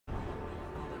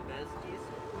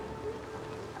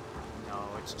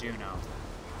it's Juno.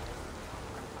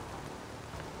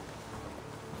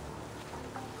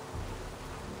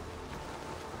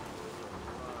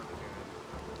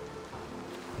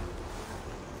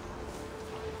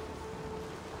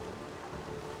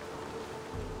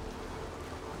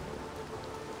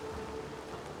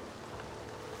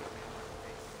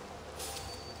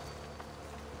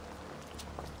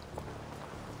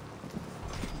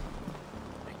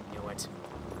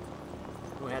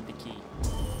 Who had the key?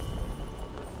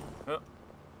 Oh.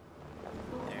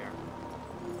 There.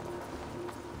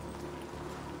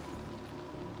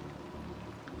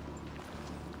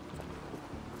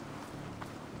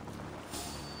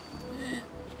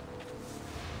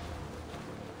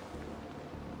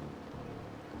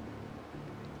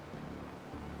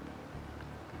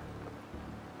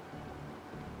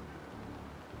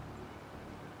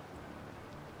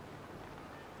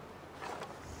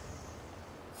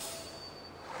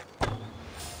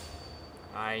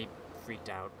 I freaked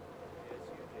out. Yes,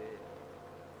 you did.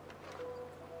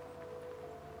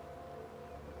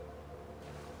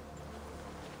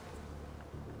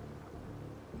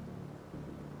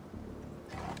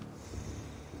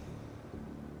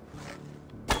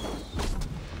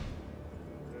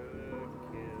 Good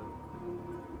kill.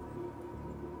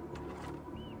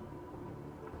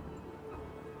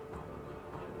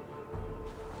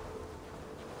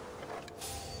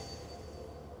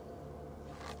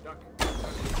 Duck.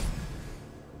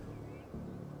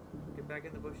 Get back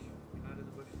in the bush. Out of the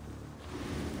bush.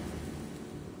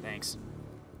 Thanks.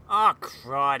 Ah,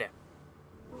 crud.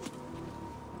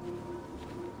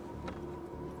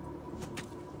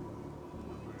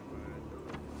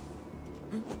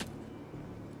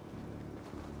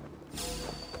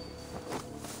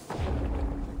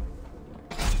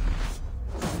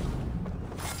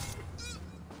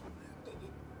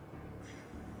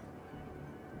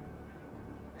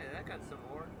 Hey, that got some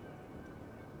more.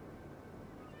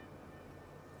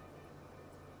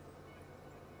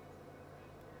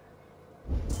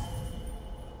 Just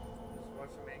watch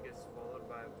a man get swallowed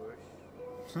by a bush.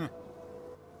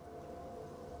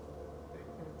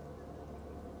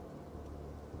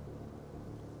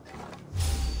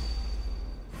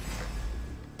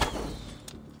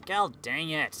 God dang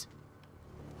it.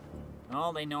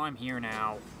 Oh, they know I'm here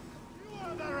now. You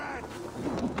are the rat!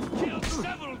 Killed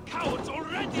several cowards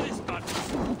already this month!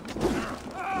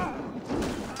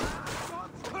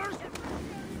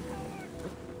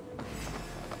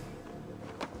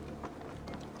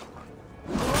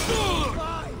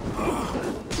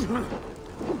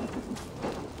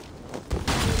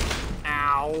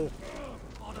 Ow.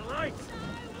 On the right!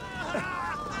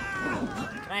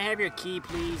 Can I have your key,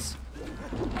 please? I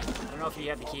don't know if you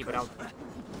have the key, but I'll...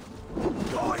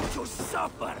 Going to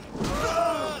suffer!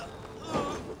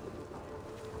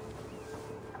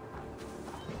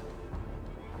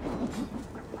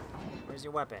 Where's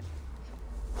your weapon?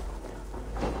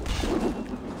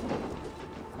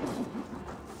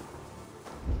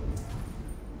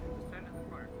 Stand in the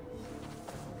corner.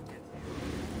 Can't see you.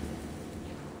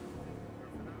 Wait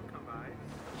for them to come by.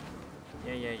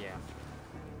 Yeah.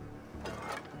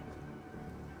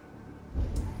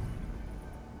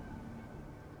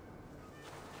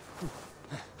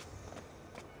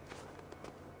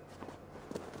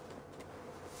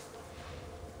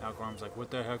 Now Gorm's like,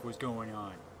 what the heck was going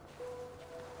on?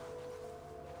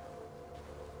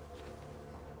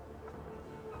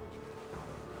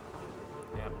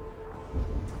 Yep.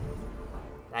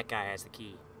 That guy has the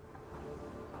key.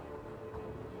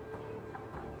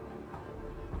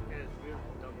 Yeah, it's weird.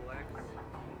 Double X.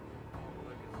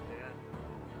 Look, it's dead.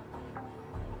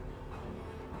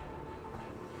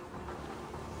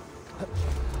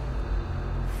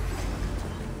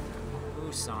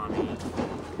 Who saw me?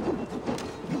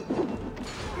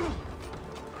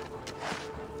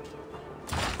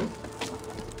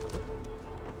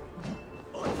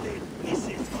 Only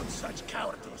pieces on such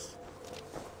cowardice!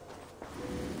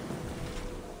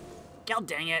 God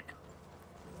dang it!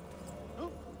 There's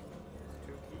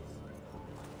two keys.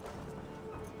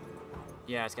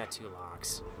 Yeah, it's got 2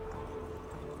 locks.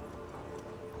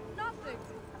 Nothing.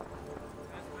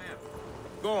 Yes, ma'am.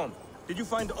 Gorm, did you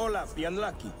find Olaf the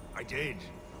Unlucky? I did.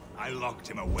 I locked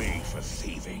him away for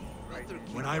thieving.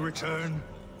 When I return,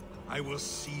 I will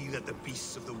see that the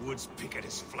beasts of the woods pick at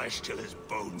his flesh till his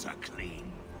bones are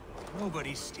clean.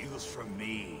 Nobody steals from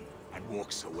me and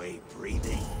walks away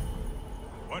breathing.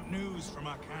 What news from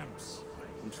our camps?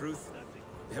 In truth,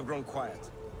 they have grown quiet.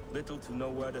 Little to no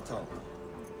word at all.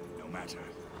 No matter.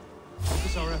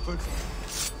 Focus our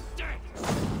efforts. Dead!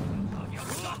 Have your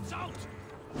blots out!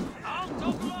 Out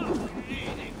of luck,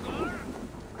 Eivor!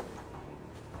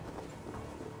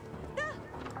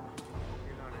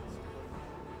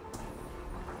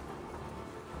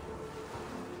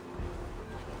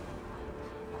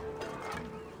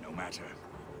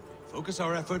 Focus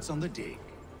our efforts on the dig.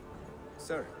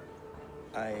 Sir,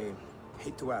 I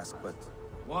hate to ask, but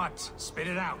What? Spit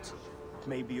it out.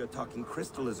 maybe your talking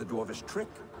crystal is a dwarvish trick,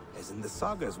 as in the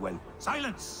sagas when...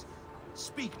 Silence!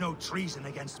 Speak no treason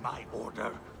against my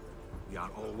order. We are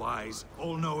all wise,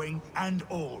 all-knowing, and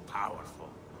all-powerful.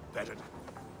 Better than...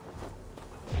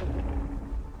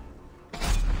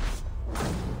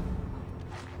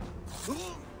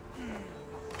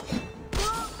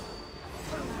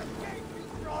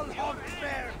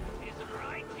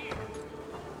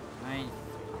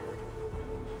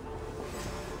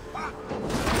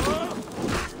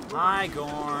 Hi,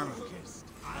 Gorm.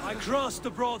 I crossed the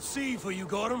broad sea for you,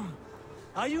 Gorm.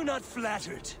 Are you not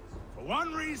flattered? For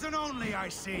one reason only, I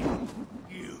see.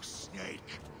 You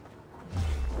snake.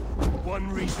 One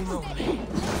reason only.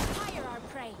 Fire our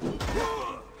prey.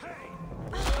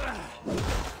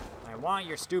 I want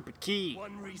your stupid key.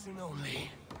 One reason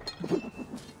only.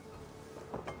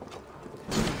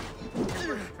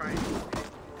 Eivor trying to escape.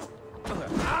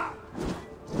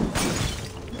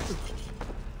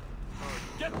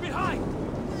 Get behind!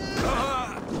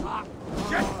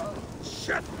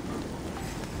 Shit!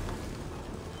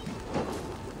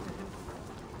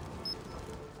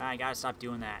 I gotta stop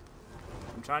doing that.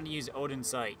 I'm trying to use Odin's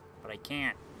Sight, but I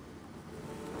can't.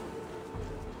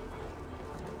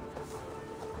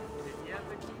 Did he have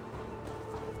the key?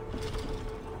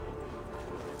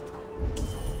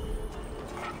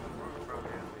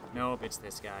 Probably have the key. Nope, it's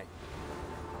this guy.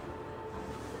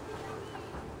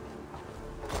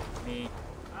 Me.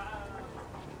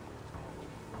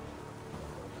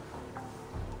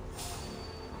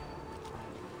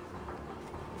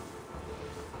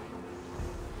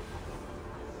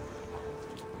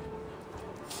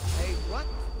 Hey, what?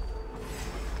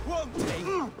 One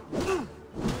thing!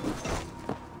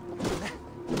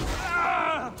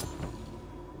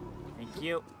 Thank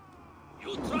you.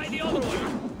 You try the other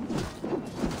one!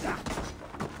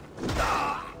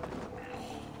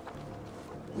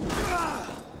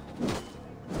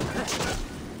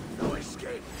 No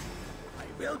escape. I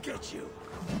will get you.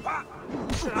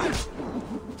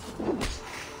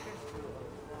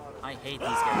 I hate these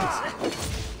guys.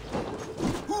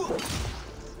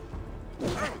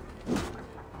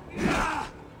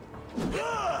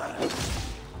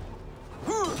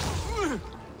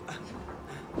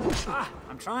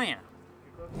 I'm trying.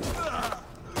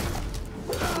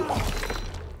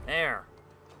 There.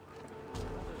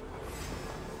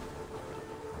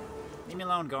 Leave me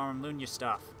alone, Gorm. I'm looting your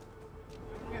stuff.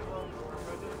 Leave me alone, Gorm.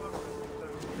 I just want to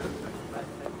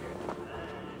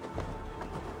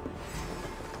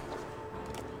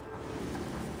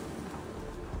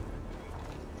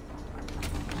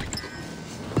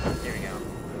There we go.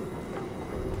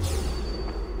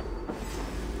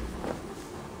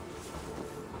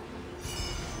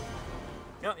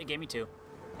 No, it gave me 2.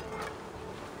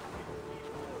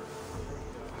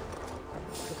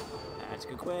 That's a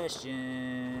good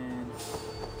question.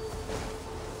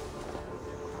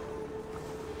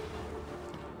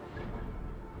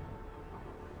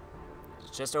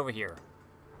 It's just over here.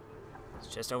 It's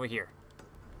just over here.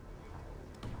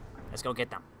 Let's go get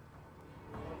them.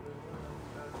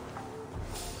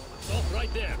 Stop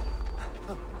right there!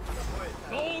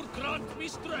 Thor grant me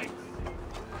strength!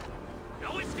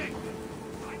 No escape!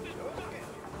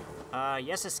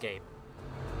 Yes, escape.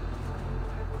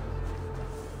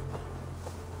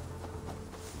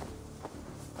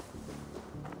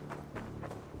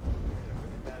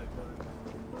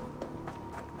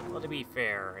 Well, to be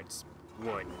fair, it's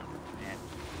wood, and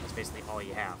that's basically all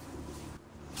you have.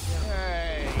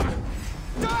 Hey!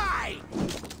 Die!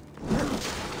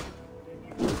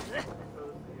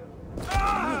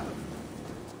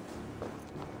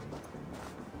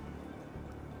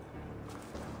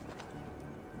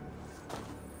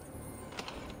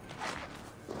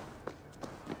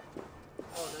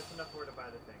 Oh, that's enough for to buy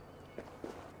the thing.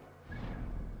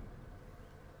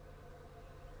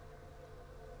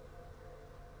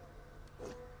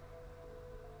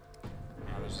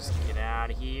 Now let's just get out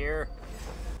of here.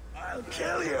 I'll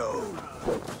kill you!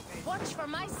 Watch for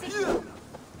my signal.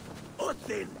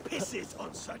 Odin pisses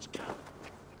on such cow.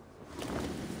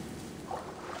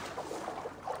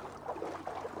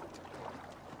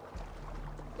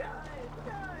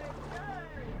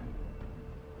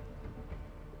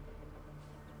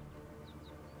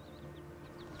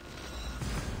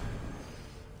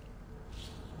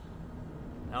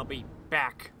 I'll be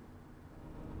back.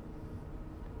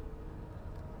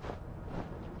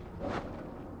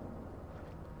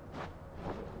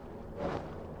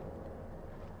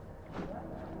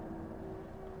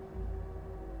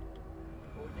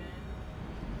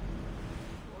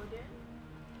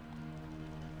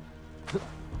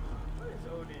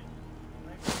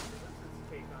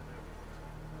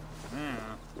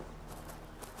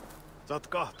 Saat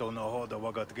kahtona hoda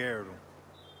vagat geru.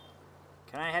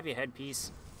 Can I have your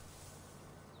headpiece?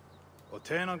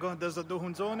 Otena go desa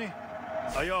duhun zoni?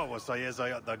 Ayawa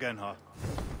sayezayat da genha.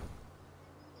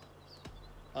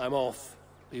 I'm off.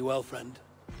 Be well, friend.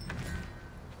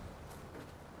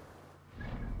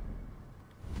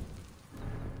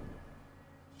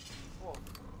 Oh.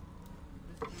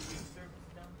 This is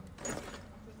service down here.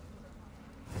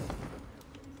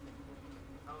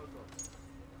 How it goes?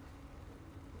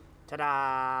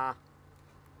 Ta-da!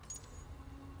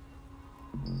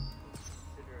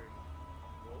 Considered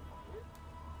wolf wood?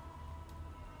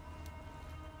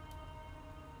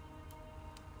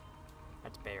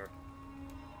 That's bear.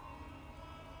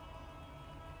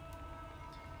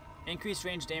 Increased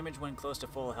range damage when close to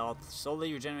full health.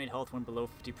 Slowly regenerate health when below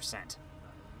 50%.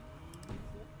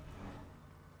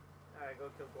 Alright, go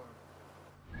kill Gorm.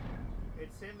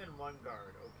 It's him and one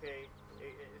guard, okay?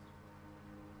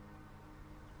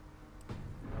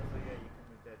 Also, yeah, you can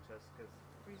move that chest because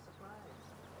free supplies.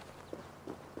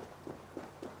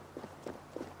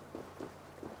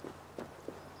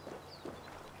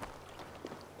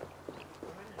 Go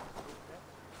ahead and shoot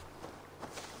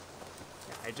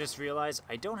that. I just realized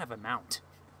I don't have a mount.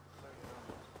 No, you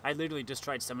don't. I literally just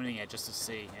tried summoning it just to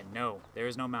see, and no, there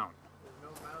is no mount. There's no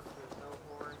mouse, there's no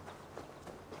horn.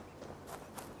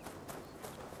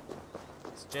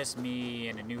 It's just me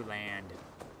in a new land.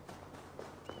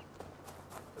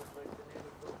 Just like the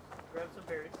native folks. Grab some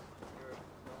berries. You're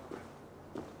going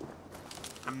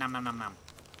Nom nom nom nom nom.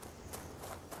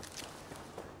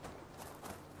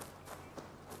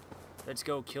 Let's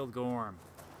go kill Gorm.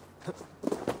 Let's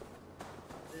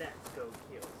go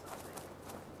kill something.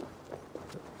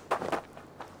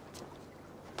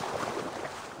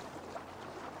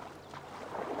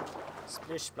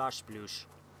 Splish splash sploosh.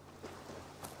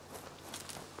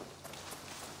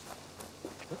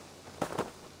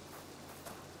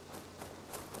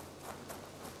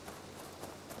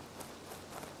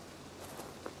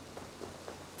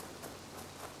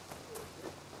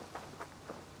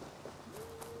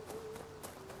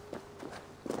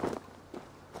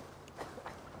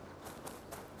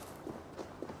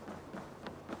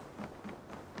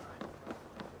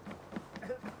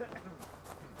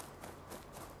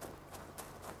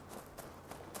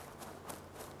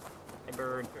 Hey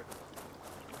bird.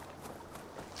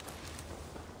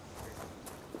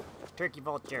 Turkey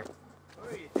vulture.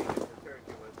 What do you think if the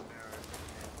turkey was an American?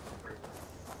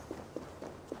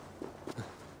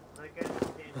 Like, I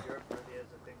understand Europe really has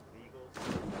a thing with eagles,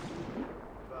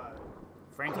 but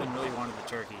Franklin really wanted the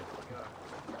turkey. God.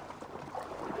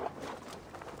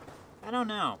 I don't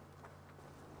know.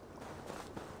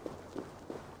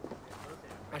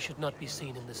 I should not be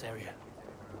seen in this area.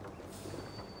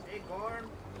 Hey, Gorm.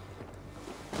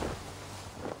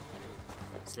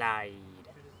 Slide.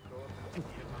 Just go up and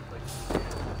beat him up like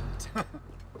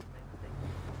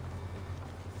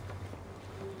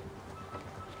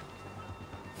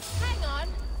Hang on.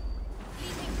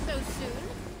 Leaving so soon?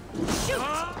 Shoot!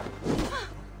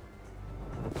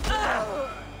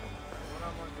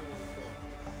 one-on-one duel.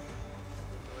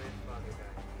 The way is father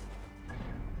guy.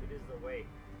 It is the way.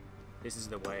 This is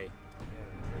the way.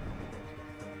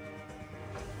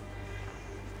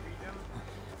 Freedom.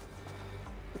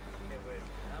 Okay, wait.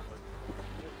 That was.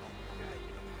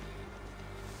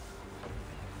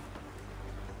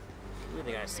 Ooh,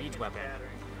 they got a siege weapon.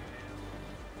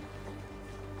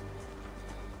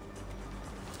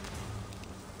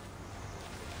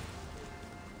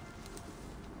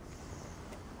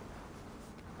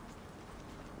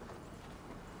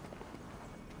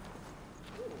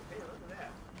 Ooh, hey, look at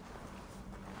that.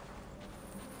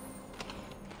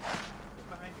 Look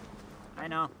behind you. I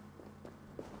know.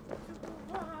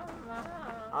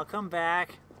 I'll come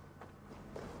back.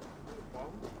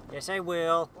 Won't? Yes, I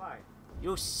will. Why?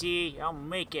 You'll see. I'll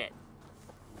make it.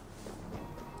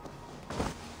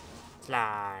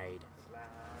 Slide.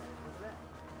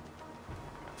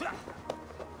 Slide.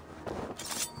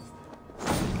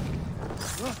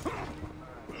 Look at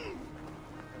Alright.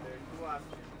 And there are two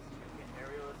options. You can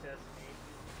aerial assassinate,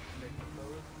 like the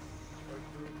close, or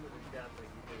do it for the death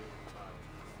like you did with the bottom.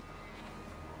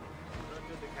 Don't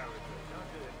do the coward way. Don't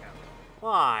do the coward way.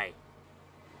 Why?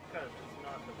 Because it's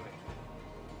not the way.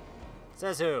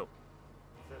 Says who?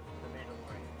 Says the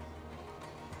Mandalorian.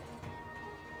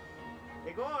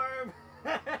 Hey, Gorm!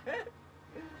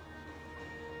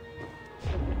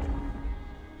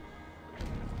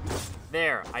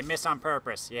 There, I missed on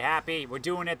purpose. You happy? We're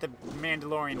doing it the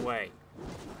Mandalorian way.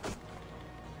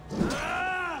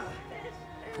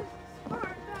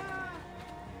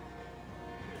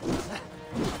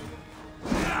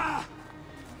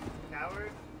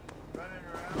 Coward, running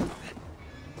around.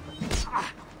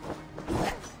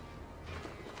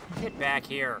 back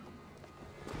here.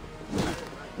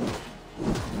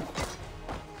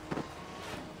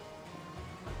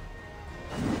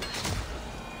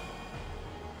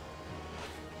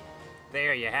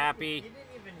 There, you happy? You didn't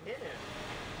even hit him.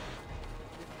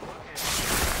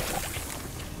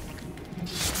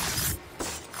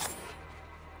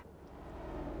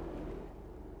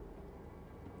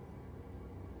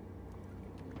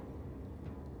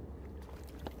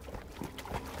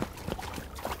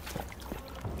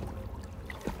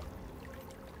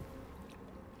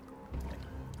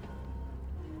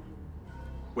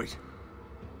 Wait.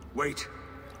 Wait.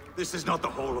 This is not the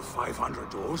Hall of 500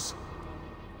 Doors.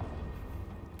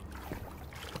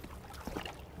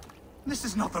 This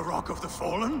is not the Rock of the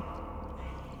Fallen.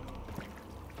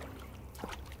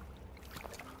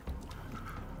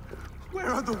 Where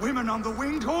are the women on the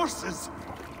winged horses?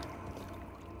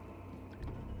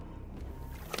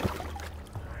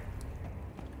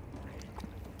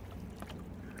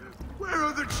 Where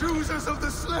are the choosers of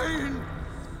the slain?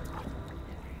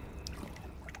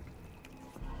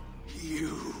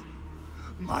 You,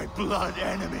 my blood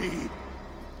enemy.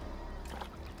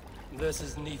 This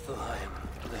is Niflheim,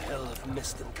 the hell of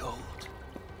mist and cold.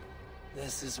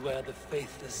 This is where the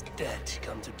faithless dead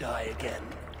come to die again.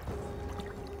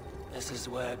 This is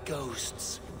where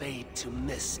ghosts fade to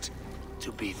mist,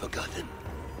 to be forgotten.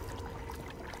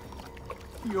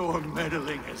 Your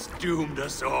meddling has doomed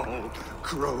us all,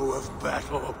 Crow of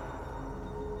Battle.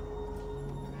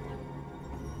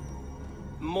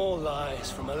 More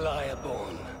lies from a liar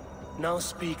born. Now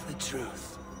speak the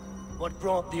truth. What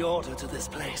brought the Order to this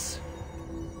place?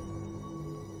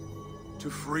 To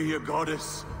free a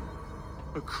goddess,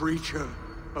 a creature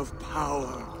of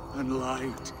power and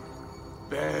light,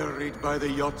 buried by the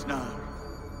Jotnar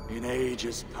in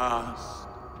ages past.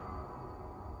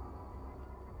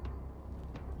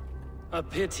 A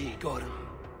pity, Gorm.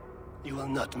 You will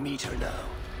not meet her now.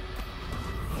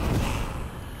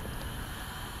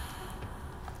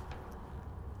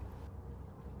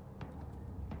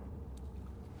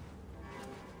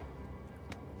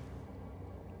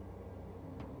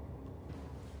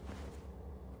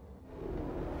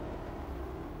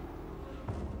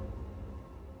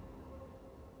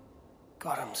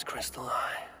 Gorm's crystal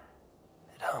eye.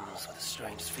 It hums with a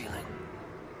strange feeling.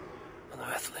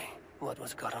 Unearthly. What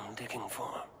was Gorm digging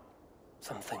for?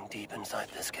 Something deep inside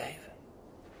this cave?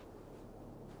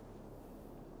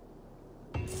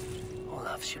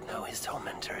 Olaf should know his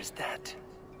tormentor is dead.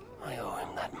 I owe him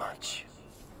that much.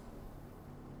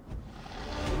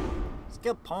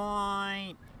 Skill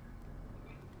point.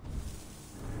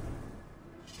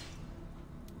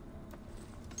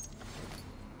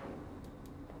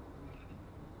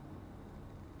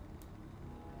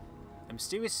 A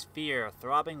mysterious sphere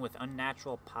throbbing with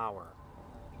unnatural power.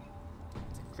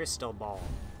 It's a crystal ball.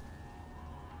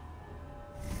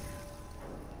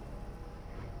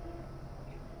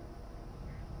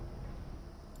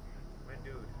 My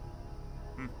dude.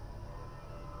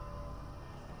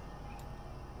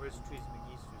 Where's Trees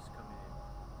McGeester's coming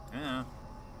in? Yeah.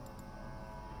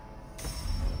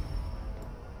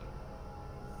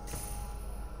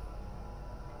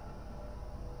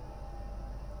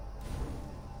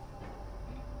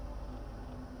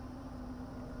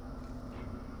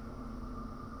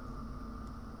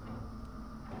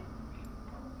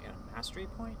 Mastery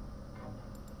point?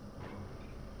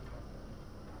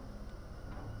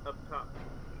 Up top.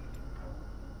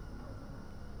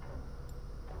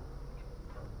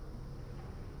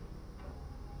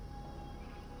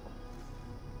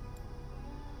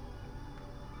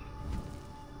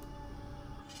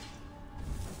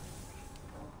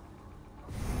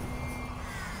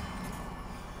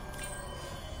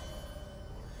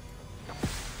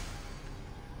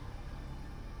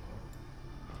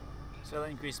 So that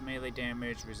increased melee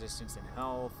damage, resistance, and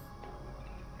health.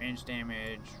 Range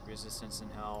damage, resistance,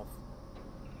 and health.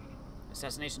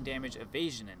 Assassination damage,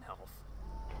 evasion, and health.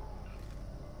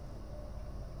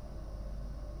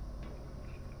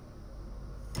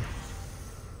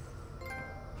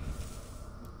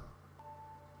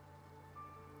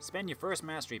 Spend your first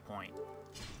mastery point.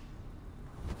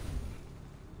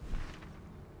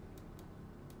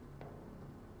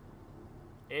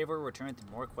 Eivor returned with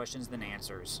more questions than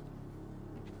answers.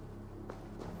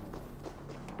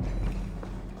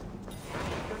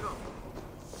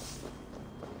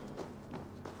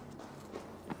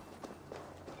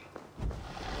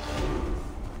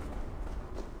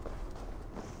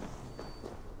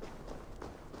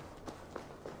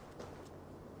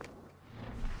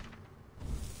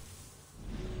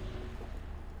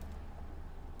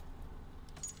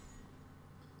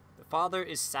 The father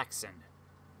is Saxon.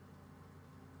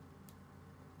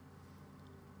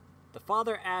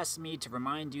 father asked me to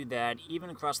remind you that, even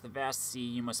across the vast sea,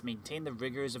 you must maintain the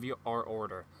rigors of our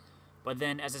order. But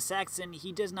then, as a Saxon,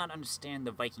 he does not understand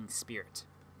the Viking spirit.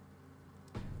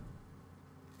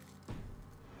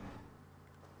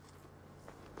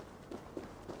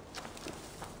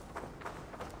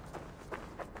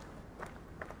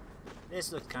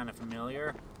 This looks kind of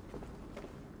familiar.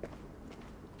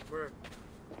 Where?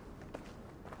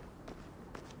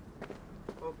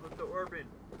 Oh, with the Orban.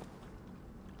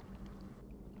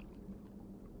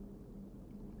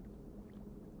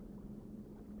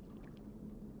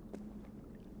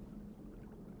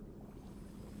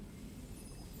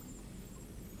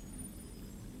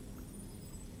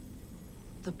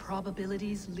 The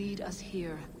probabilities lead us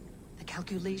here. The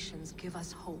calculations give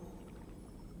us hope.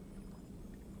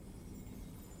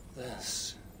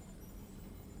 This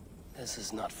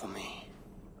is not for me.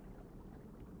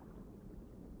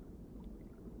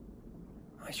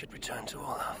 I should return to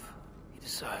Olaf. He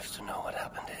deserves to know what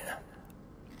happened here.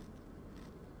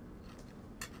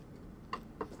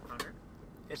 Hunter?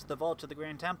 It's the vault to the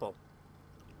Grand Temple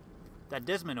that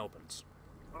Dismon opens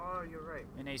Oh, you're right.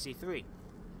 in AC3.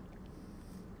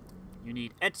 You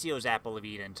need Ezio's Apple of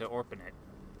Eden to open it.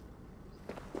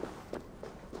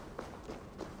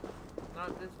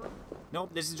 Not this one?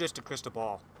 Nope, this is just a crystal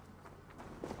ball.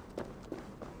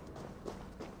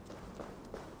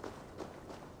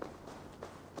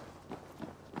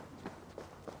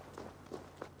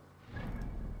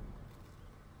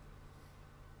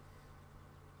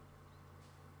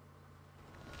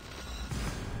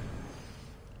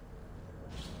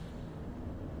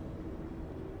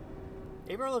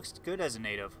 Eivor looks good as a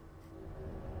native.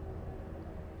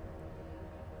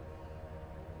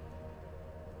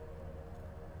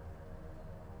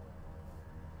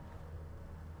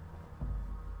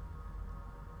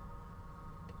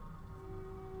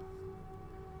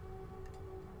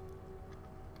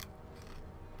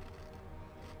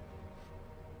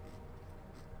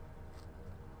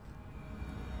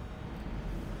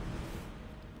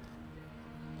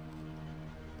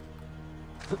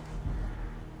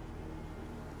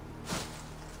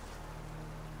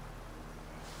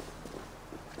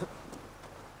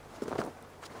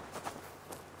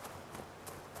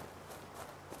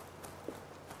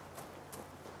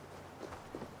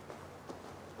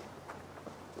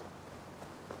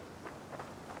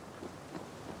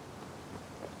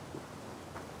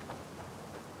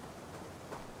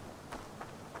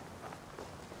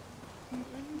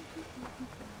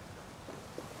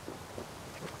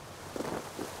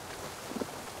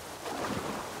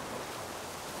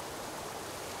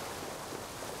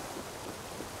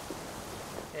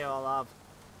 Hey, Olaf.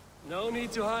 No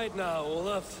need to hide now,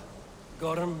 Olaf.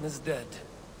 Gorm is dead.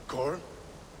 Gorm?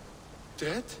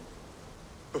 Dead?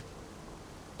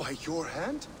 By your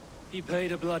hand? He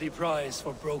paid a bloody price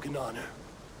for broken honor.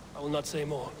 I will not say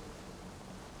more.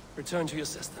 Return to your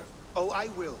sister. Oh, I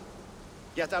will.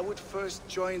 Yet I would first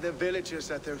join the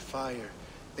villagers at their fire.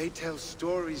 They tell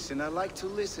stories and I like to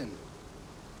listen.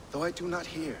 Though I do not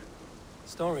hear.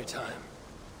 Story time.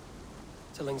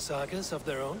 Telling sagas of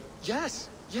their own? Yes,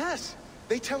 yes!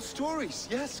 They tell stories.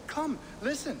 Yes, come,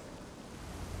 listen.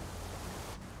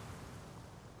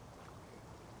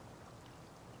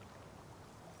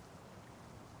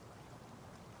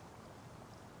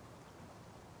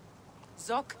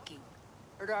 Zokki,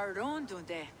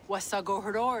 Rarondunde,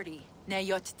 Wasagohorori,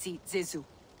 Nayotzi Zizu,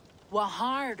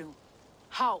 Waharu,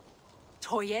 How,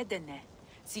 Toyedene,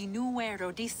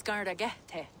 Zinuero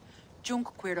discardagete,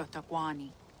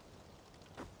 Junkquirotaguani.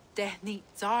 Tehni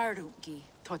Zarugi,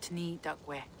 Totni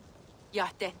Dagwe,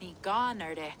 Yatehni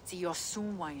Ganare,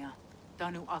 Ziosumwaya,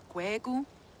 Danu Akwegu,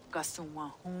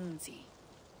 Gasumwa Hunzi,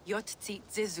 Yotzi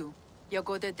Zizu,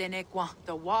 Yagoda Denekwa,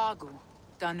 the Wagu,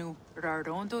 Danu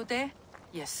Rarondo de,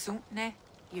 Yesutne,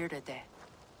 Irdade.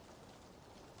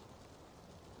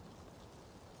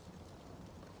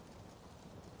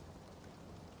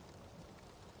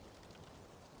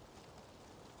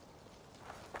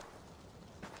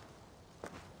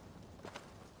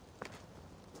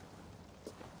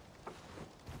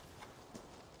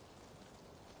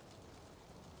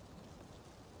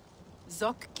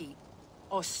 Zokki,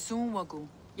 Osumagu,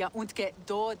 ja untke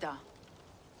doda,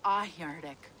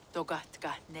 Ahjarek,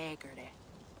 dogatka negere.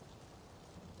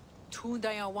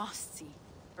 Tudaya wasi,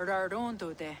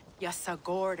 Rarondo de, ja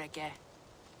sagorege.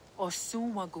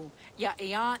 Osumagu, ja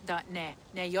eanda ne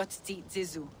yotzi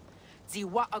zizu. Zi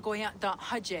wa agoya da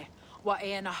haje, wa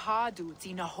eanahadu,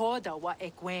 zi nahoda wa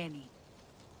ekweni.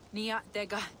 Nia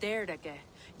dega derdege.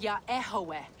 Ja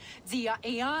ehoe, zia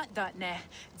eanda ne,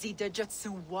 zi de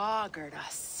jutsu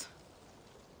wagardas.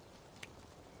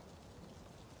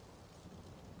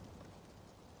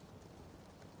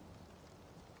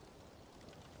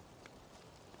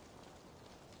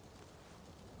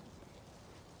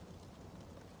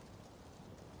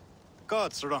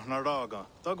 gods Rahnaraga.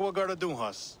 Dagwagara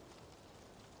Duhas.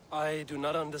 I do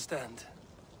not understand.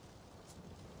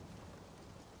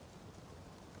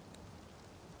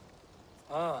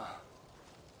 Ah,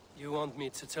 you want me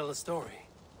to tell a story?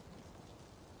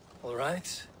 All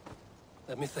right,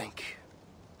 let me think.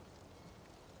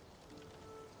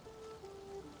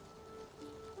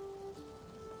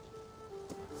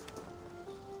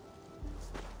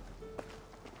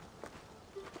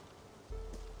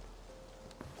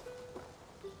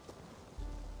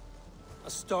 A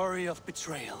story of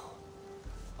betrayal,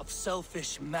 of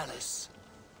selfish malice,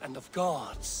 and of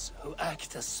gods who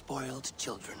act as spoiled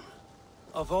children.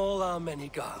 Of all our many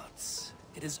gods,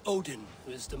 it is Odin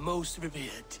who is the most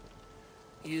revered.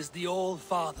 He is the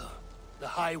All-Father, the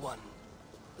High One,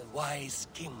 the Wise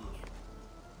King.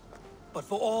 But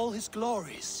for all his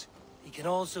glories, he can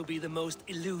also be the most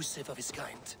elusive of his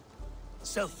kind.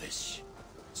 Selfish,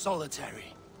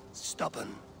 solitary,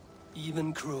 stubborn,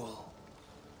 even cruel.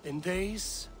 In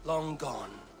days long gone,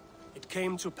 it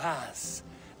came to pass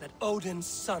that Odin's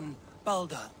son,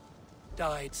 Baldur,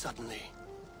 died suddenly,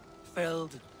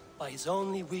 felled by his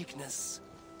only weakness,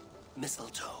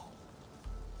 mistletoe.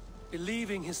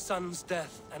 Believing his son's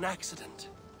death an accident,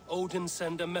 Odin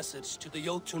sent a message to the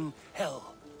Jotun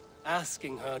Hel,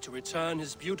 asking her to return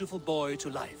his beautiful boy to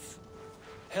life.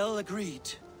 Hel agreed,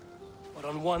 but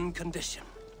on one condition.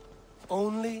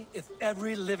 Only if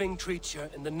every living creature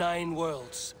in the 9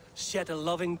 worlds shed a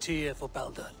loving tear for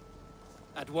Baldur.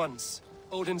 At once,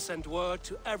 Odin sent word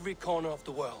to every corner of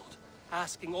the world,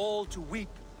 asking all to weep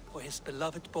for his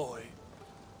beloved boy.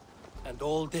 And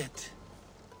all did,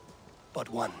 but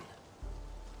one.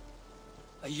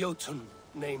 A Jotun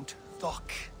named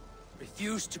Thok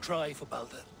refused to cry for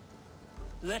Baldur.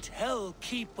 Let Hel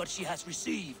keep what she has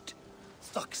received,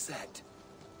 Thok said,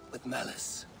 with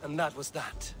malice. And that was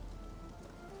that.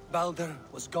 Baldur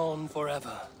was gone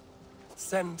forever,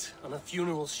 sent on a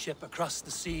funeral ship across the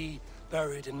sea,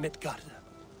 buried in Midgard,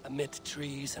 amid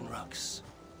trees and rocks.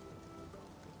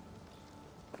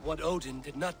 What Odin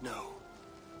did not know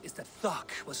is that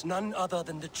Thok was none other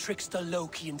than the trickster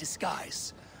Loki in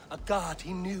disguise, a god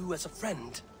he knew as a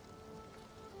friend.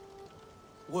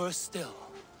 Worse still,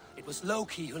 it was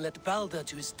Loki who led Baldur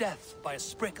to his death by a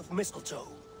sprig of mistletoe.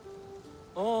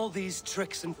 All these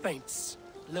tricks and feints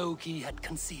Loki had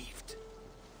conceived.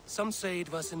 Some say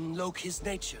it was in Loki's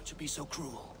nature to be so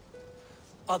cruel.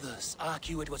 Others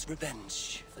argue it was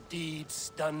revenge for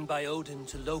deeds done by Odin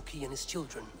to Loki and his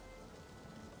children.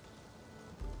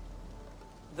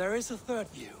 There is a third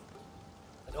view,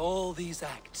 that all these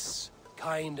acts,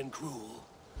 kind and cruel,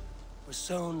 were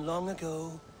sown long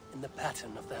ago in the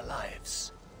pattern of their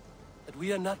lives. That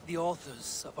we are not the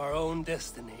authors of our own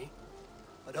destiny,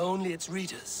 but only its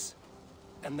readers.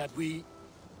 And that we...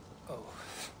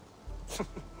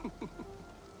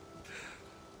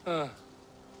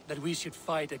 that we should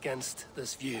fight against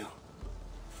this view,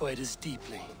 for it is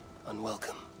deeply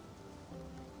unwelcome.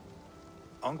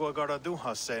 Angwagara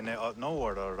Duhas se ne at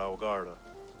nowara raugara.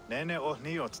 Nene oh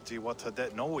niot ti wata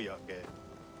det noyage.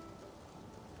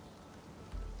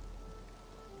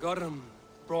 Gorm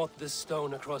brought this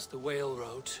stone across the Whale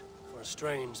Road for a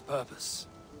strange purpose.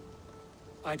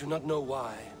 I do not know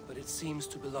why, but it seems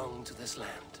to belong to this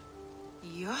land.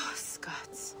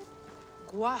 Yoskats.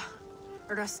 Gwa.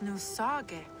 Rasnu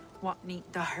sage. What neat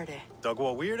daherde.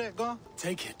 Dagwa weird go?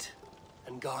 Take it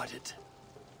and guard it.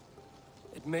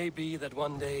 It may be that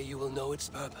one day you will know its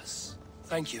purpose.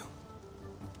 Thank you.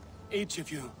 Each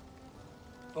of you.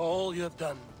 For all you have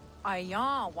done.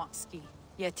 Aya wanski.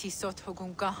 Yeti sot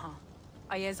hugungaha.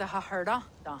 Ayeza ha herda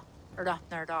da.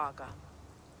 Ratnardaga.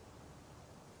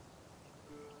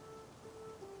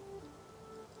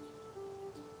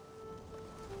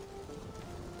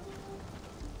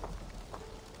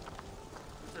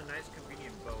 It's a nice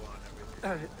convenient bow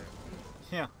on everything.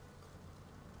 Yeah.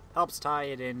 Helps tie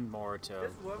it in more to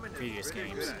This woman previous is really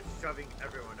games. good at shoving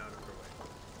everyone out of her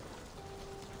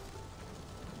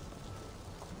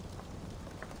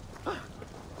way.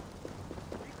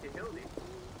 Speak to Hildy.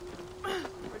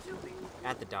 Where's Hildy?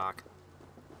 At the dock.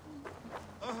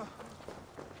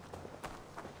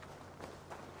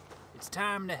 It's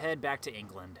time to head back to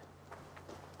England.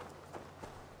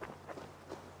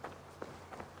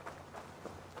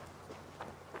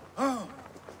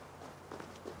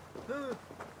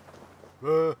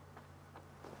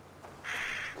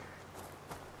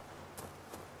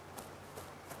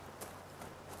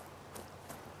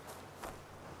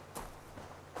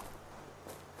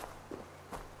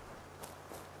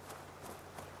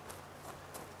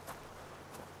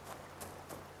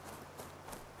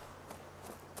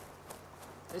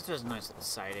 This was a nice little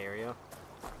side area.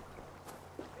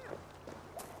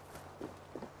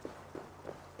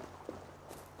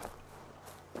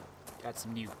 Got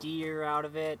some new gear out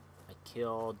of it. I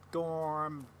killed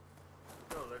Gorm.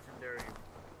 Still legendary.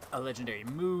 A legendary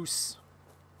moose.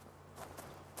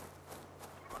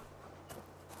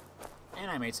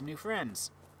 And I made some new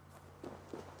friends.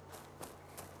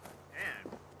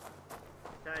 And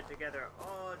tied together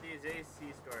all these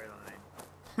AC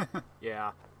storylines.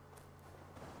 Yeah.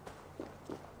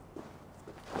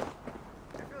 I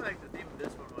feel like the theme of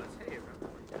this one was, hey, remember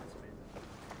when Death's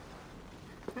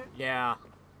Mason? Yeah.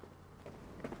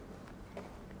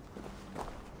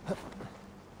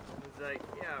 It's like,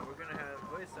 yeah, we're gonna have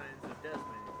voice signs of Death's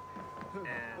Mason.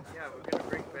 And yeah, we're gonna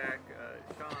bring back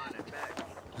Sean and Max.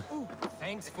 Ooh,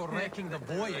 thanks for wrecking the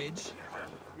voyage.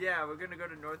 Yeah, we're gonna go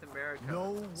to North America.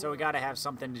 No. So we gotta have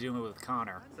something to do with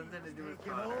Connor. Something to do with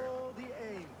Connor. All the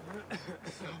aim.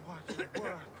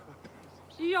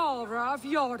 Yara of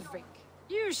Jorvik.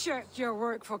 You shirked your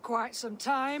work for quite some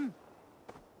time.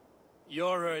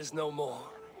 Yora is no more.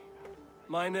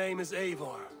 My name is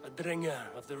Eivor, a Dringer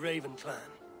of the Raven clan.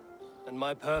 And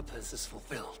my purpose is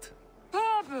fulfilled.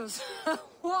 Purpose?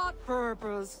 What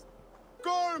purpose?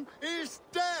 Gorm is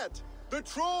dead! The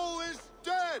troll is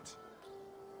dead!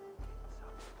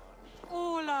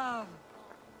 Olav.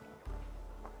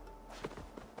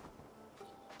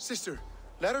 Sister,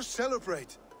 let us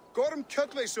celebrate. Gorm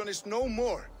Kyotve's is no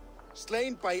more.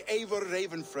 Slain by Eivor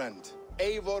Ravenfriend.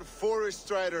 Eivor Forest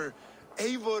Strider.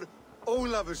 Eivor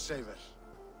Olavursaver.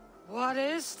 What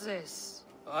is this?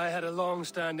 I had a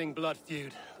long-standing blood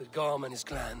feud with Gorm and his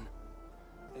clan.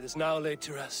 It is now laid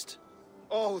to rest.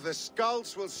 Oh, the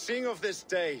skulls will sing of this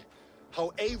day.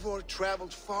 How Eivor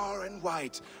traveled far and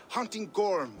wide, hunting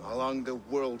Gorm along the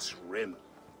world's rim.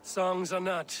 Songs are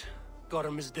not.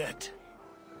 Gorm is dead.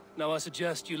 Now I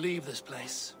suggest you leave this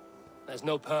place. There's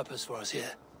no purpose for us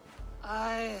here.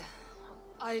 I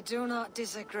do not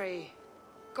disagree.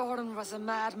 Gordon was a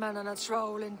madman and a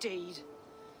troll indeed.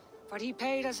 But he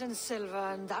paid us in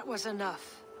silver, and that was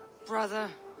enough. Brother,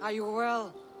 are you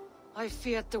well? I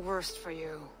feared the worst for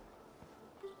you.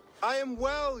 I am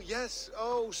well, yes,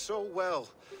 oh, so well.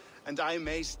 And I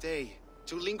may stay,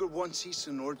 to linger one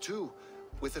season or two,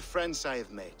 with the friends I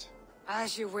have made.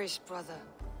 As you wish, brother.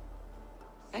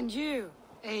 And you,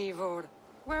 Eivor,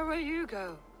 where will you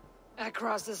go?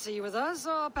 Across the sea with us,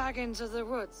 or back into the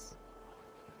woods?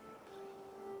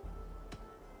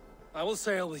 I will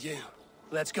sail with you.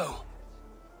 Let's go.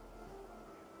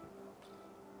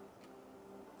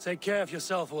 Take care of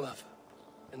yourself, Olaf.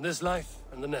 In this life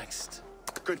and the next.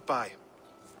 Goodbye.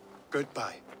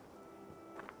 Goodbye.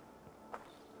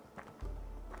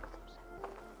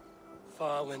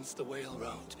 Far wends the whale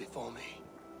road before me.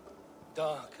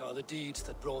 Dark are the deeds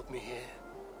that brought me here.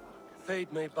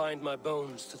 Fate may bind my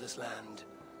bones to this land,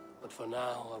 but for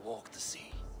now I walk the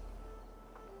sea.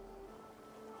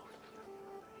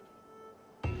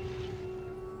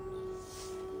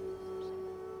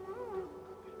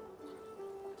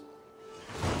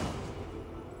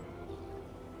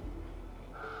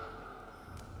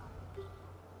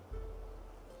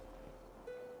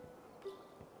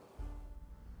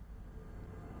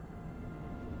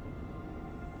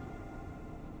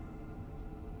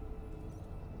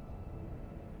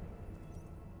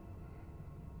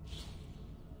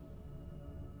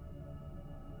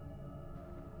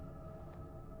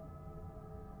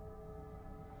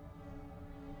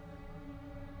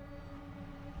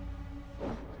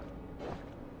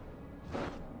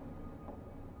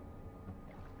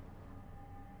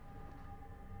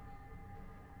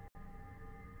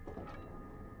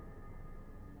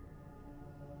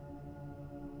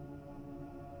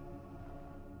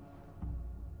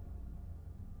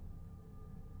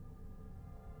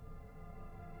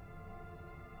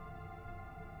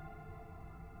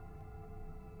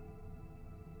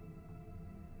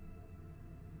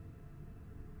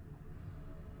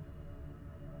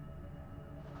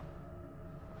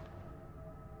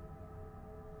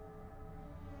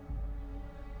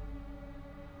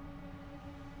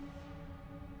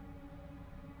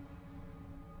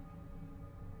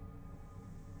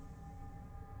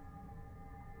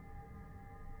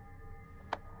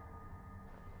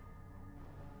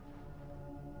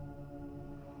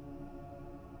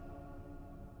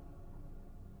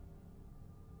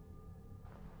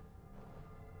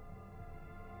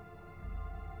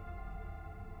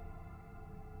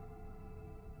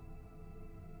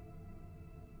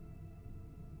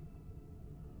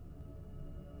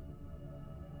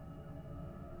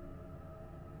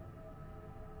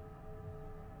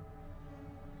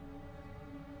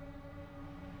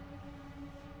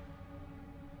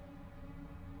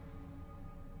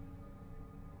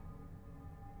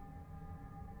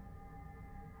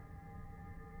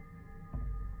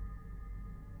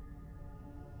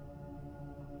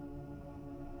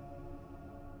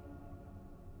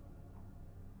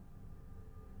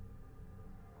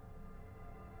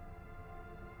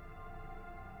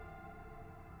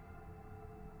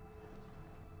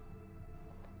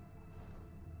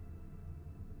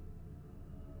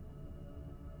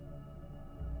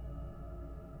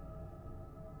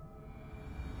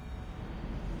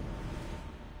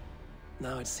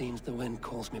 Now it seems the wind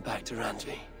calls me back to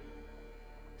Randvi.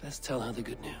 Let's tell her the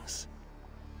good news.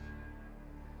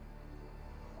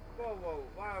 Whoa, whoa,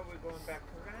 why are we going back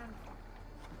to Rand?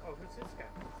 Oh, who's this guy?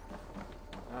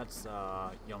 That's,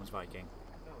 Yom's Viking.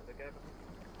 No, the guy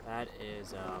behind you. That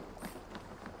is,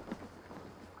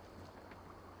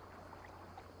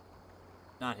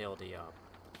 not Hildy,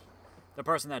 the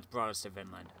person that brought us to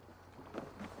Vinland.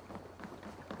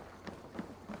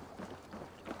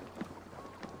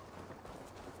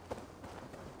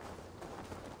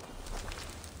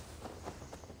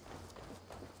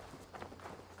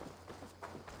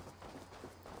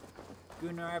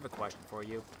 Gunnar, I have a question for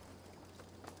you.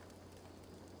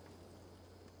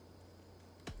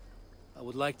 I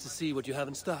would like to see what you have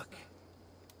in stock.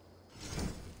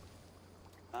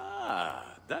 Ah,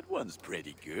 that one's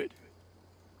pretty good.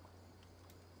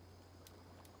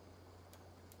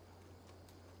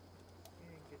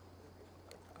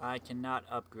 I cannot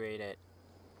upgrade it.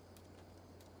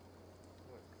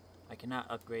 I cannot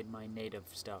upgrade my native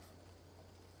stuff.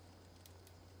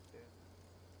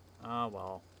 Oh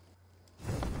well.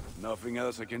 Nothing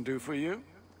else I can do for you?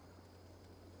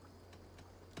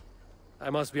 I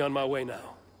must be on my way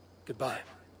now. Goodbye.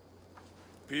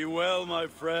 Be well, my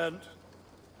friend.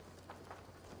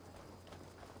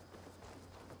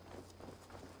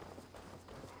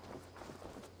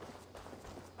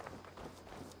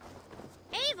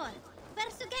 Eivor,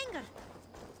 versu gengur?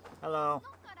 Hello.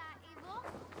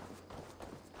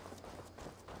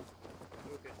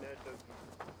 Look at that doggy.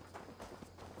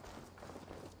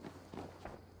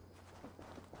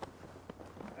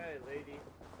 Hey, lady.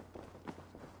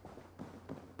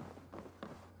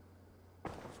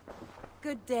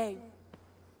 Good day.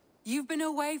 You've been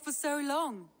away for so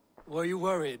long. Were you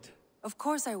worried? Of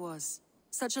course I was.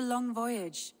 Such a long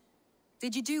voyage.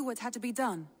 Did you do what had to be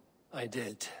done? I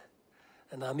did.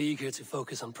 And I'm eager to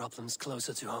focus on problems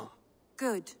closer to home.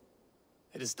 Good.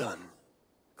 It is done.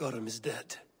 Gorm is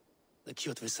dead. The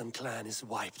Kyotve clan is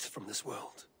wiped from this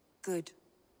world. Good.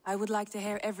 I would like to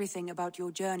hear everything about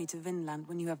your journey to Vinland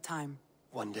when you have time.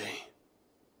 One day.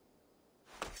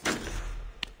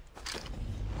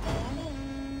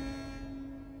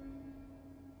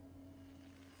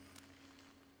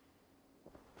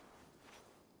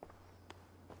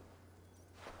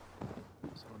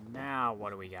 So now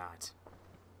what do we got?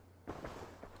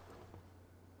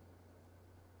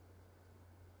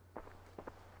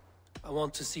 I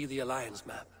want to see the Alliance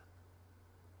map.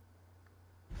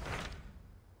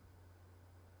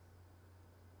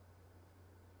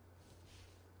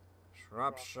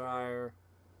 Shropshire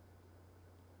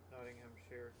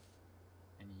Nottinghamshire.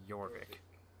 and Jorvik.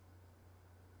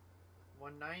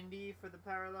 190 for the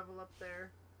power level up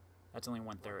there. That's only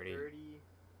 130. 130.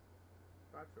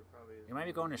 Shropshire probably is. You might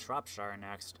be going to Shropshire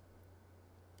next.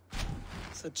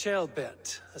 So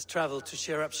Ceolbert has traveled to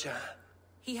Shropshire.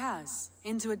 He has,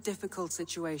 into a difficult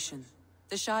situation.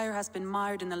 The Shire has been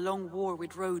mired in a long war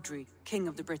with Rodri, King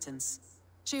of the Britons.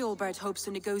 Ceolbert hopes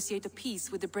to negotiate a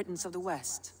peace with the Britons of the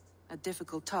West. A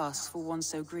difficult task for one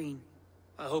so green.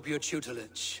 I hope your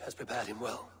tutelage has prepared him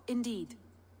well. Indeed.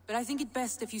 But I think it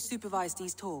best if you supervise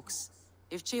these talks.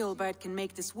 If Ceolbert can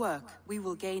make this work, we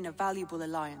will gain a valuable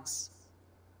alliance.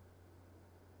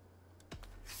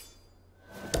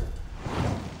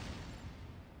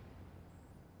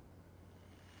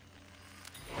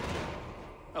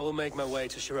 I will make my way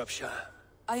to Shropshire.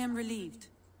 I am relieved.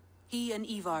 He and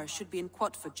Eivor should be in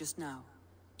Kyotve just now.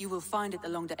 You will find it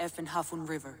along the Hafun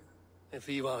River. If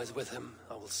Eivor is with him,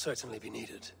 I will certainly be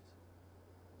needed.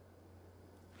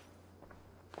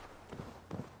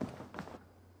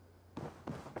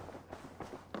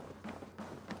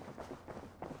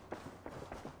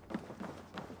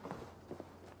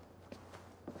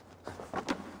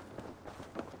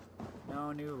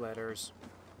 No new letters.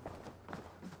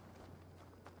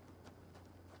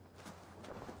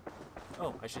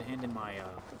 Oh, I should hand in my,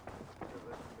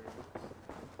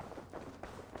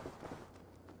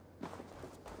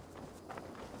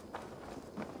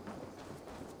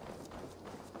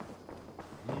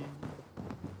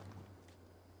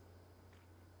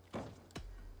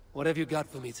 What have you got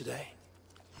for me today?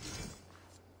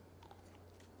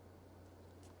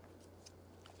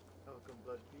 Elkin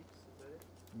Blood Peaks, is that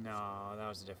it? no, that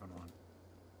was a different one.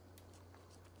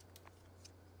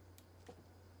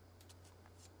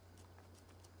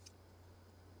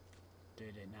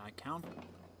 Did it not count?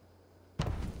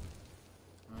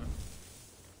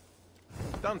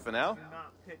 Done for now. Do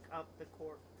not pick up the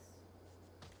corpse.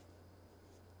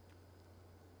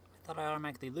 I thought I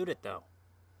automatically looted though.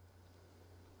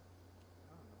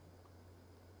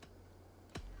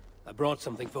 I brought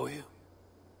something for you.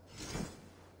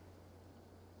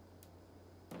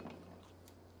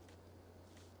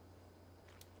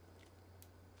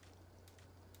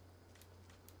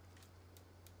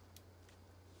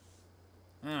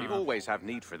 We always have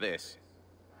need for this.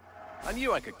 I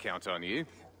knew I could count on you.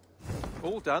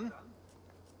 All done?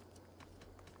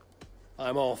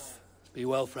 I'm off. Be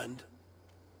well, friend.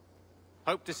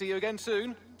 Hope to see you again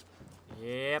soon.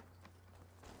 Yep.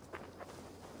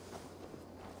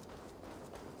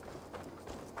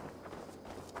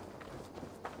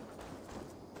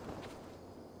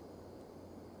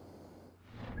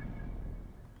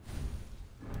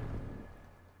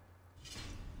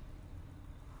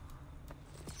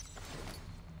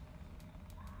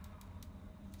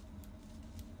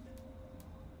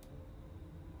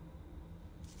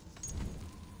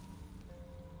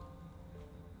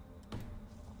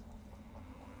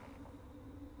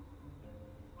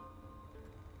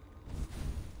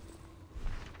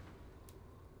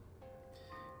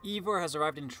 Eivor has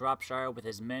arrived in Shropshire with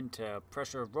his men to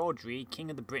pressure Rodri, King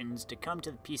of the Britons, to come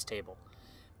to the peace table.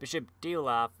 Bishop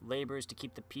Deolaf labors to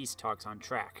keep the peace talks on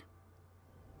track.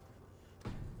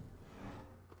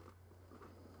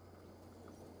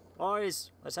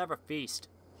 Boys, let's have a feast.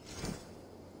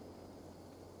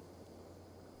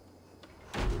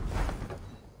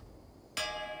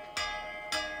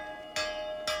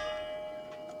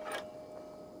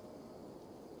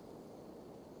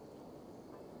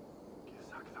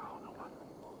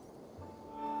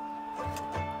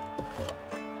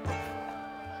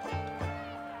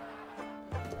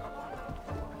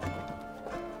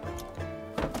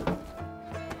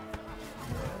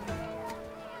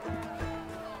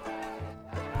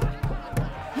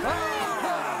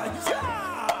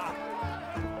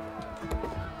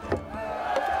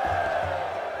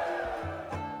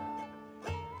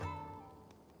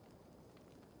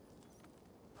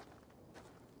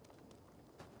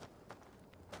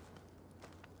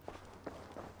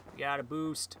 Got a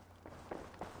boost.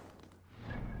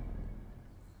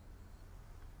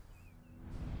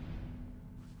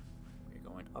 We're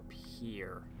going up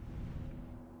here.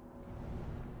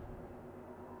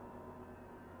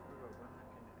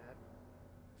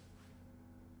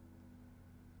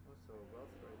 Also, wealth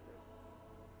right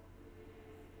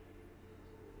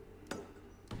there.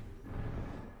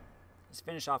 Let's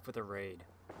finish off with a raid.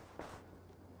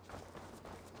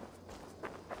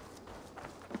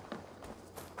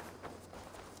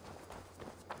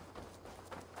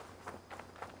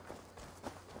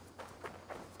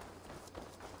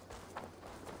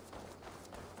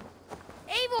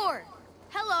 Eivor!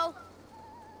 Hello!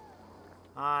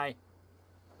 Hi.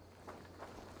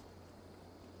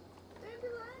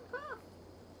 Dandelion puff!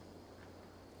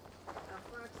 That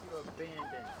fox you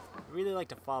abandoned. You really like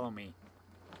to follow me.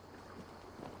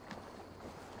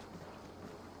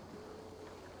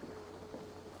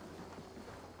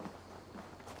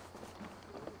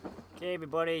 Okay,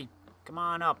 everybody, come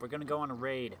on up. We're gonna go on a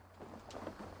raid.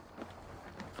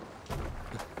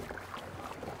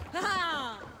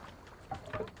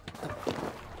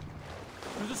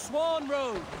 To the Swan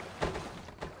Road!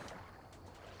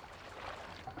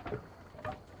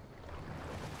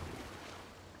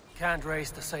 Can't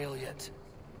raise the sail yet.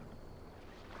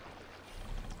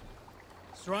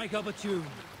 Strike up a tune.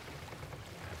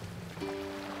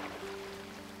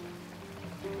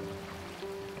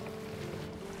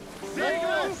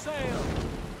 Sail! Sail!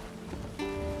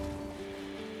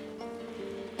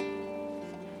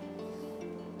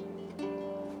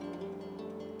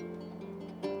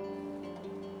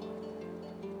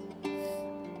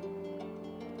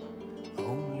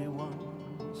 Only one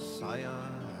sire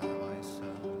have I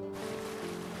served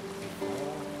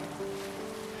before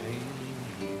hailing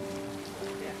you.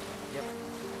 Yep.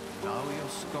 Now your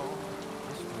score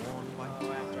is worn by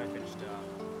Oh, after I time, finished and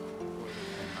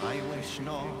I wish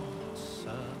not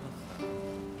serve a third.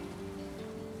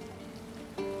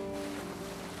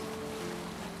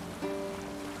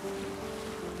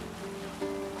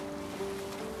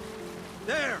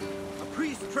 There! A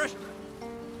priest treasure!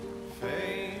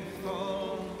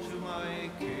 Faithful to my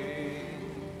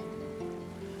king,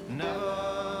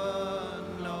 never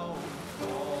know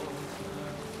falter.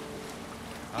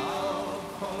 I'll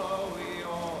follow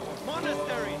your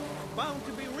Monastery! Bound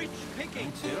to be rich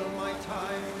picking! until my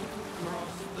time to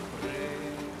cross the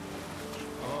bridge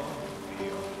of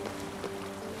your.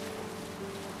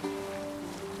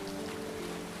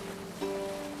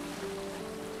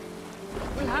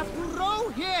 We'll have to row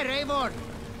here, Eivor!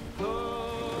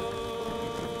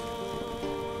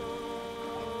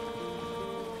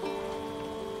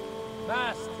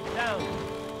 Mast down!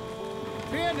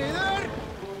 Fear neither!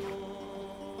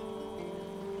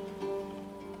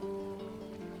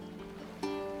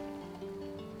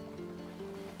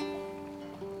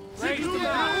 Raise the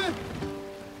mast!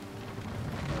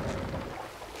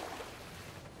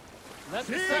 Let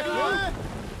the sail out!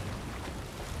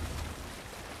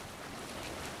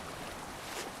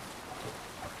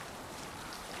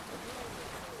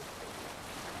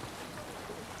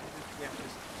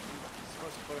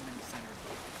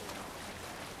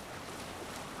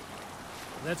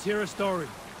 Let's hear a story.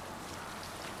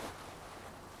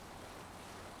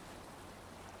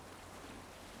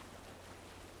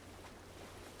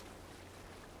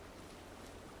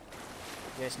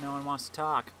 Guess no one wants to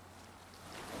talk.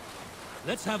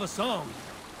 Let's have a song.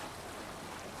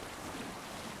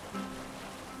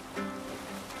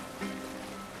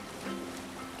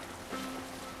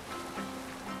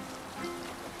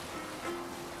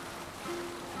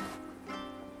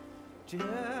 Generous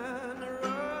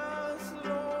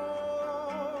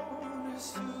Lord,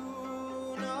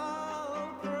 soon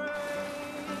I'll praise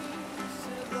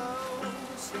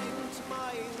those things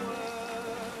my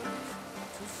words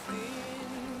to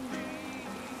stingy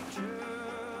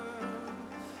churn.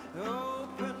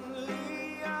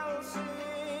 Openly I'll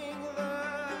sing the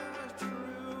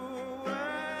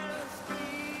truest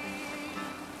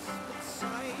peace, but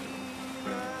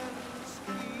silence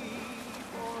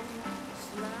keep on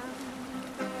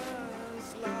slanderous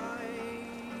lies.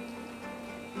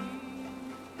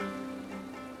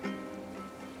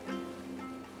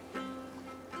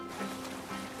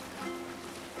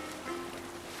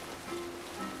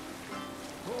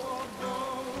 Poor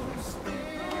ghost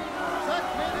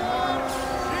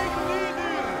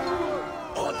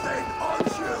Ordain on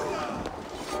you!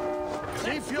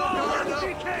 Keep your guard up!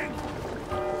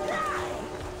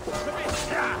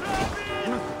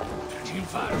 Team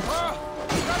fire!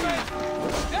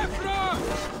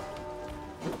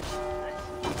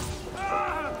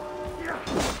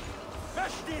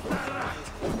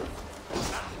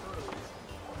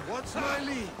 What's my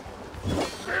lead?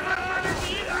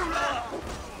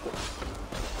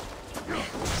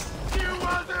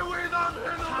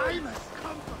 Time has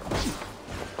come.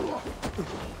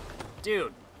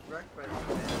 Dude.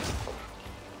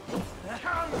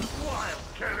 Wild,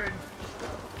 Kevin!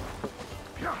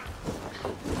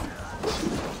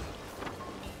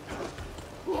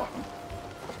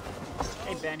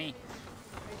 Hey, Benny.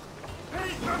 There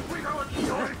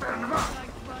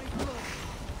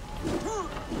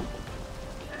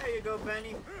you go,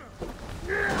 Benny.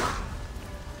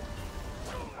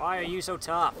 Why are you so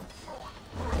tough?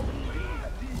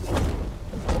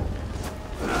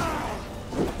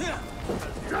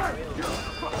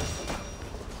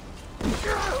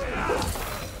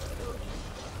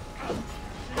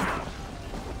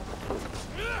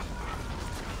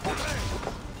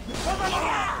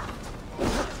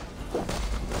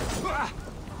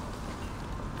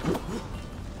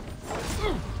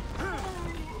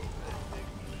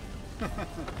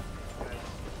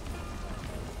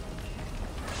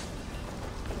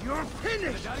 You're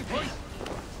finished!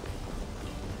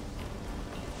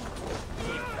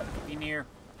 Be near.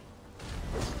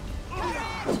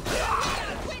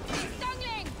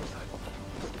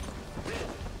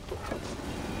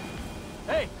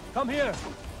 Hey, come here.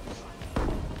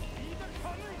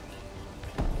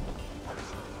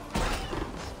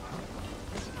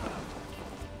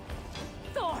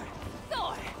 Thor!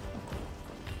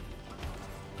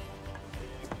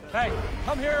 Hey,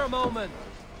 come here a moment.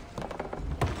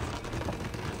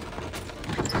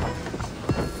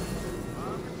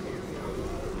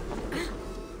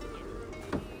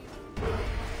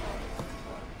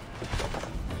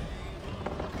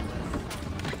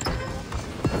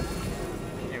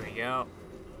 There we go.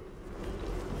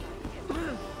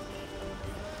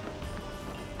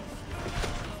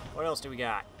 What else do we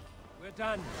got? We're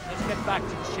done. Let's get back to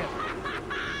the ship.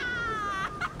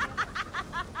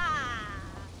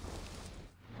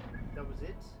 That was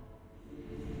it?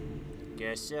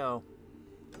 Guess so.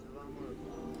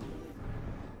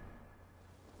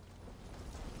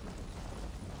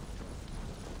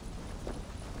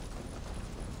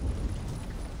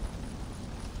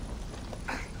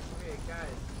 Okay,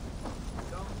 guys.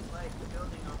 Don't light the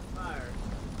building on fire.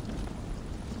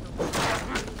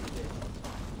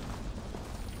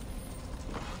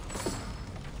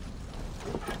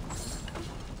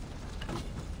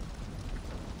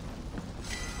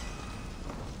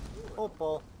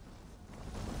 Hopeful.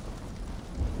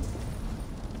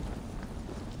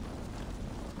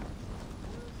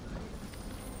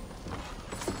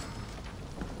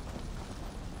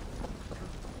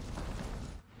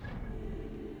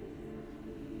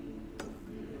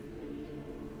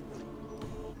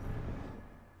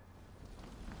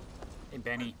 Hey,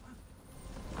 Benny.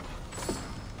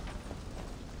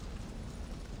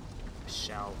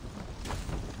 Shell.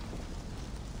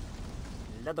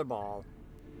 Leather ball.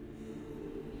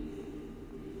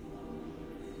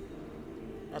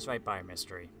 That's right, by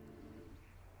mystery.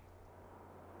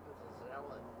 That's a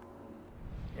zealot.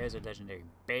 There's a legendary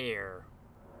bear.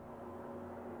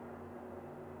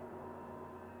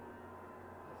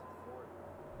 That's a fort.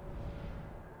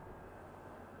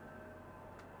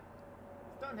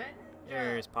 Stonehenge?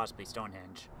 There's possibly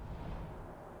Stonehenge.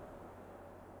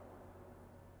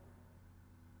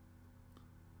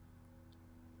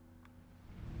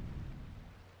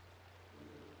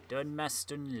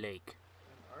 Dunmaston Lake.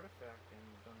 An artifact in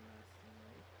Dunmaston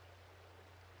Lake.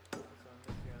 It's on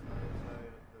this here on the other side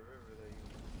of the river that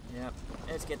you... Yep,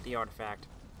 let's get the artifact.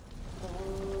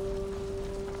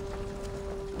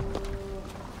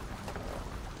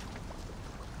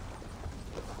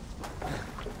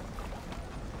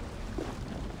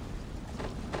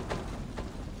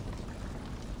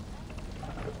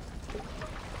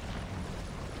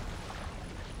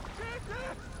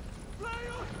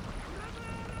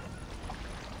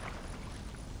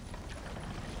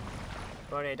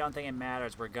 But I don't think it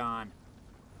matters, we're gone.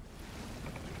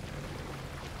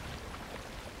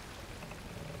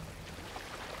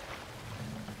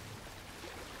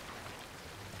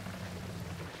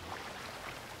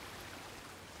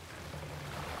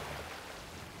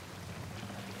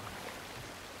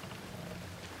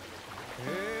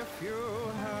 If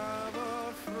you have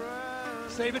a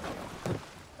friend. Save it.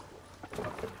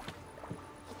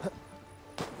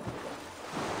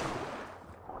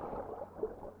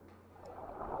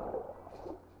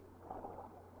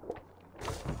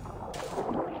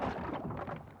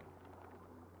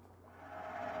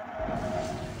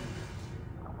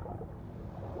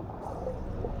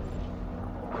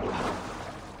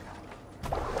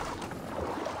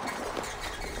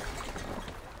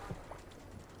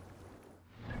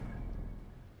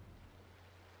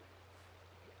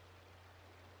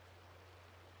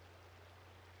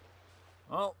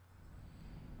 Well,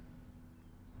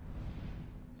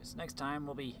 this next time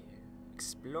we'll be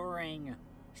exploring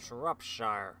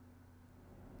Shropshire.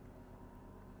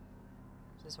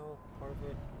 Is this whole part of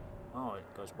it? Oh, it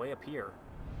goes way up here.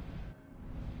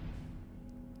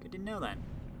 Good to know then.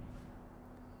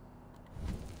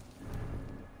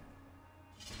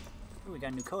 Ooh, we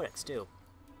got a new codex too.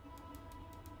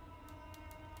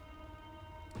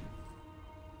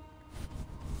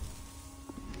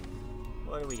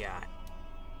 What do we got?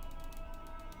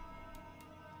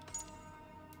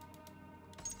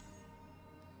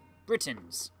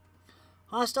 Britons.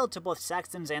 Hostile to both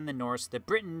Saxons and the Norse, the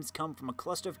Britons come from a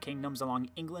cluster of kingdoms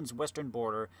along England's western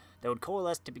border that would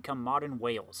coalesce to become modern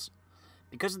Wales.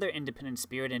 Because of their independent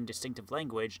spirit and distinctive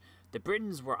language, the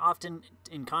Britons were often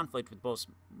in conflict with both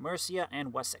Mercia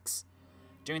and Wessex.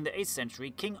 During the 8th century,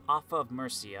 King Offa of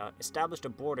Mercia established a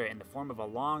border in the form of a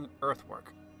long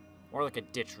earthwork, more like a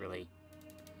ditch really.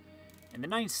 In the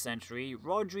 9th century,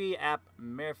 Rodri ap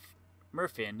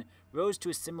Merfyn rose to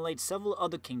assimilate several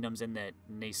other kingdoms in the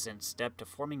nascent steppe to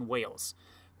forming Wales,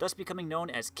 thus becoming known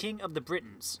as King of the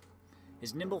Britons.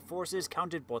 His nimble forces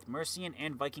countered both Mercian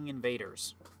and Viking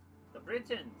invaders. The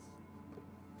Britons!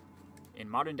 In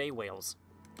modern-day Wales.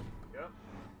 Yep.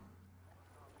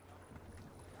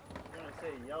 I'm gonna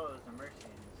say yellow is the Mercians.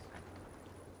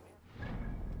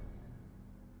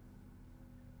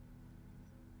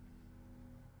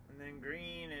 And then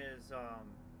green is,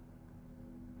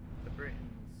 the Britons.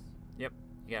 Yep.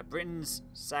 You got Britons,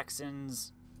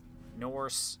 Saxons,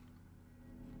 Norse.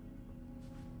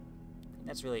 I think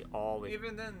that's really all we...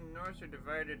 Even then, the Norse are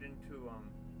divided into,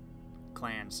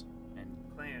 clans. And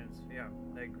clans, yeah.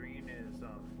 That green is,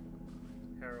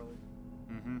 Herald.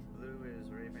 Mm-hmm. Blue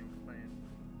is Raven clan.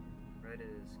 Red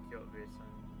is Kyotve son.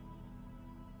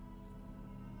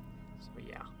 So,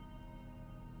 yeah.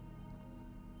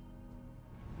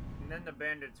 And then the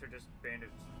bandits are just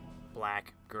bandits.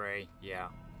 Black, gray, yeah.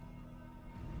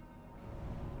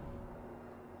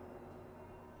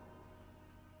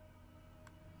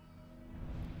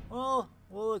 Well,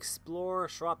 we'll explore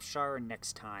Shropshire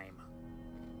next time.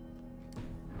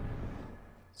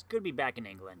 It's good to be back in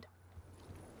England.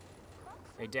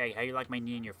 Hey, Day, how you like my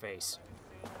knee in your face?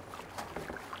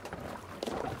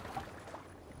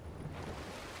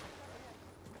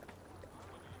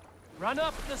 Run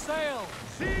up the sail!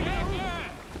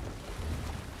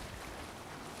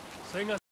 Sing us